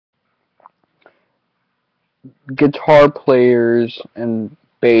guitar players and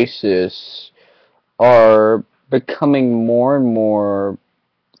bassists are becoming more and more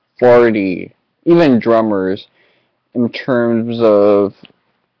farty, even drummers, in terms of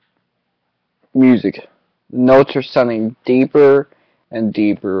music. The notes are sounding deeper and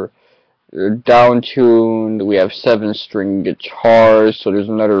deeper. They're down-tuned. We have 7-string guitars, so there's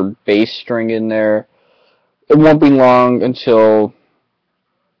another bass string in there. It won't be long until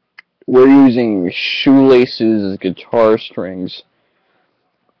we're using shoelaces as guitar strings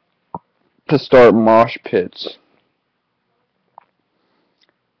to start mosh pits.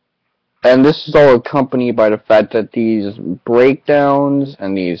 And this is all accompanied by the fact that these breakdowns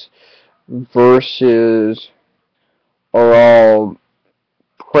and these verses are all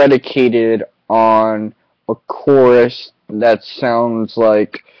predicated on a chorus that sounds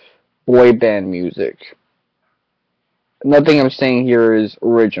like boy band music. Nothing I'm saying here is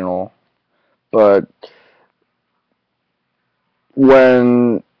original, but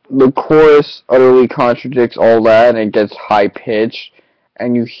when the chorus utterly contradicts all that and it gets high pitched,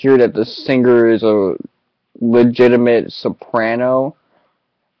 and you hear that the singer is a legitimate soprano,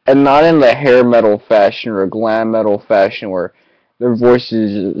 and not in the hair metal fashion or glam metal fashion where their voice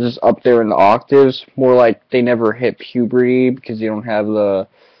is just up there in the octaves, more like they never hit puberty because they don't have the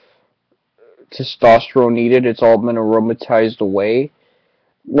testosterone needed, it's all been aromatized away,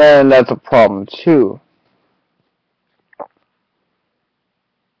 then that's a problem too.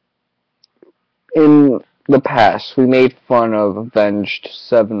 In the past, we made fun of Avenged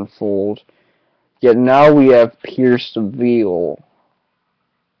Sevenfold, yet now we have Pierce the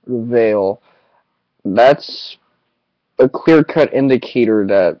Veil. That's a clear-cut indicator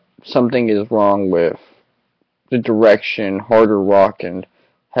that something is wrong with the direction harder rock and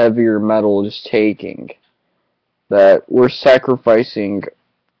heavier metal is taking. That we're sacrificing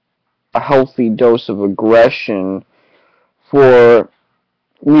a healthy dose of aggression for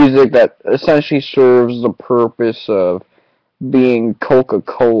music that essentially serves the purpose of being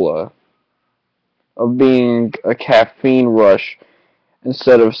Coca-Cola, of being a caffeine rush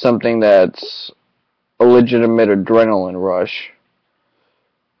instead of something that's a legitimate adrenaline rush.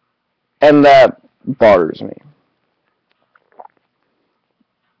 And that bothers me.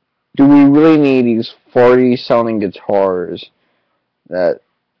 Do we really need these farty sounding guitars that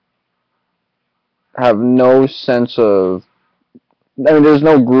have no sense of... I mean, there's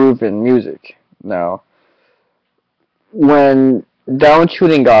no groove in music now. When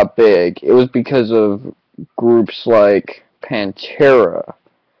downtuning got big, it was because of groups like Pantera,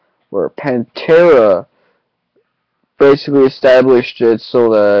 where Pantera basically established it so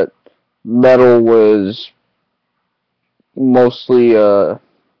that metal was mostly a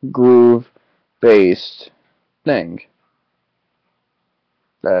groove-based thing.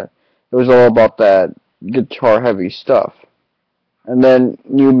 That it was all about that guitar-heavy stuff. And then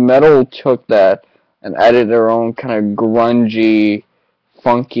new metal took that and added their own kind of grungy,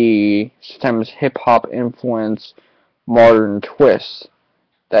 funky, sometimes hip-hop influence, modern twist.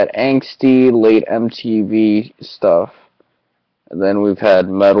 That angsty, late MTV stuff. And then we've had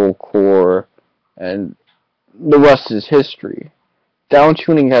metalcore, and the rest is history.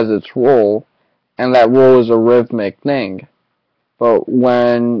 Downtuning has its role, and that role is a rhythmic thing. But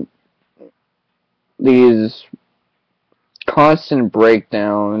when these constant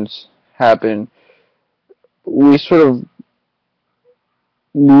breakdowns happen, we sort of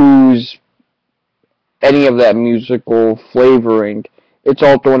lose any of that musical flavoring. It's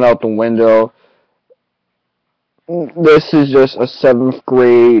all thrown out the window. This is just a 7th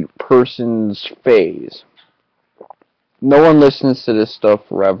grade person's phase. No one listens to this stuff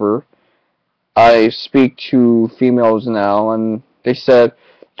forever. I speak to females now, and they said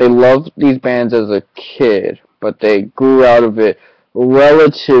they loved these bands as a kid, but they grew out of it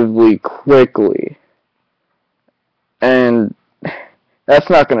relatively quickly. And that's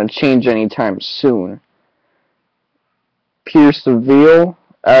not going to change anytime soon. Pierce the Veil,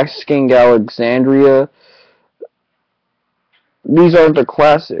 Asking Alexandria, these aren't the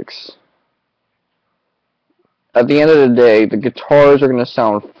classics. At the end of the day, the guitars are going to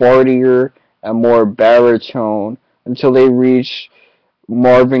sound fartier and more baritone until they reach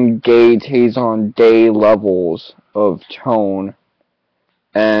Marvin Gaye, Tazon Day levels of tone.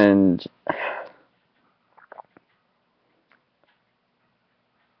 And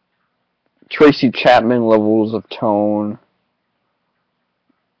Tracy Chapman levels of tone.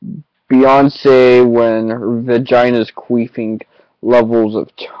 Beyonce, when her vagina's queefing, levels of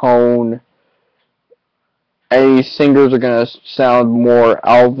tone. And these singers are going to sound more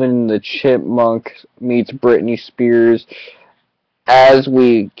Alvin the Chipmunk meets Britney Spears as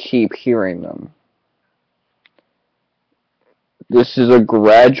we keep hearing them. This is a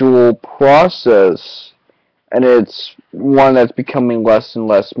gradual process, and it's one that's becoming less and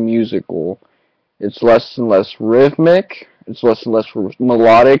less musical. It's less and less rhythmic. It's less and less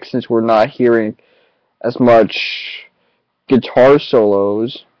melodic, since we're not hearing as much guitar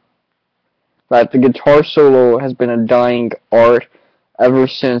solos. That the guitar solo has been a dying art ever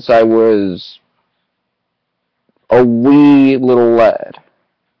since I was a wee little lad.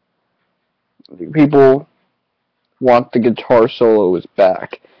 People want the guitar solos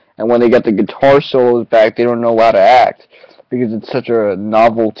back, and when they get the guitar solos back, they don't know how to act, because it's such a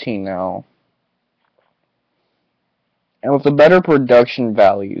novelty now. And with the better production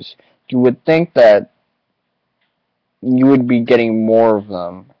values, you would think that you would be getting more of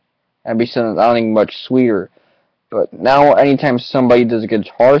them and be sounding much sweeter. But now, anytime somebody does a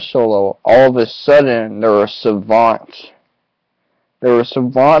guitar solo, all of a sudden they're a savant. They're a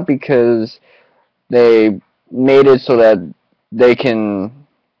savant because they made it so that they can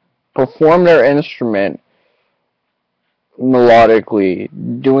perform their instrument melodically,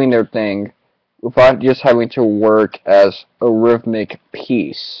 doing their thing, without just having to work as a rhythmic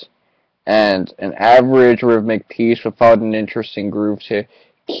piece. And an average rhythmic piece without an interesting groove to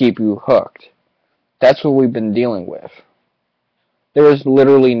keep you hooked. That's what we've been dealing with. There is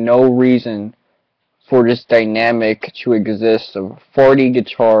literally no reason for this dynamic to exist of farty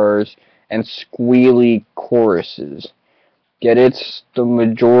guitars and squealy choruses. Yet it's the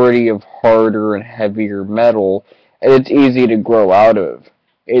majority of harder and heavier metal, and it's easy to grow out of.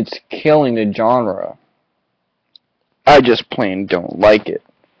 It's killing the genre. I just plain don't like it.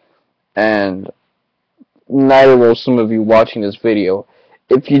 And neither will some of you watching this video.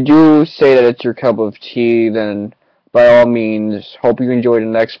 If you do say that it's your cup of tea, then by all means, hope you enjoy the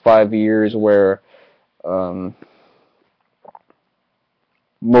next 5 years where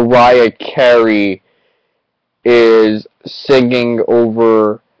Mariah Carey is singing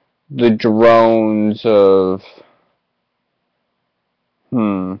over the drones of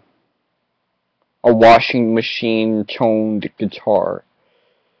a washing machine toned guitar.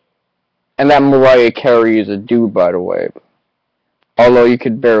 And that Mariah Carey is a dude, by the way. Although you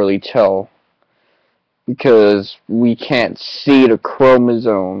could barely tell, because we can't see the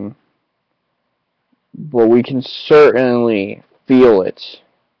chromosome, but we can certainly feel it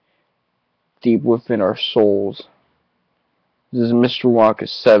deep within our souls. This is Mr. Wonka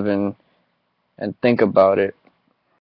 7, and think about it.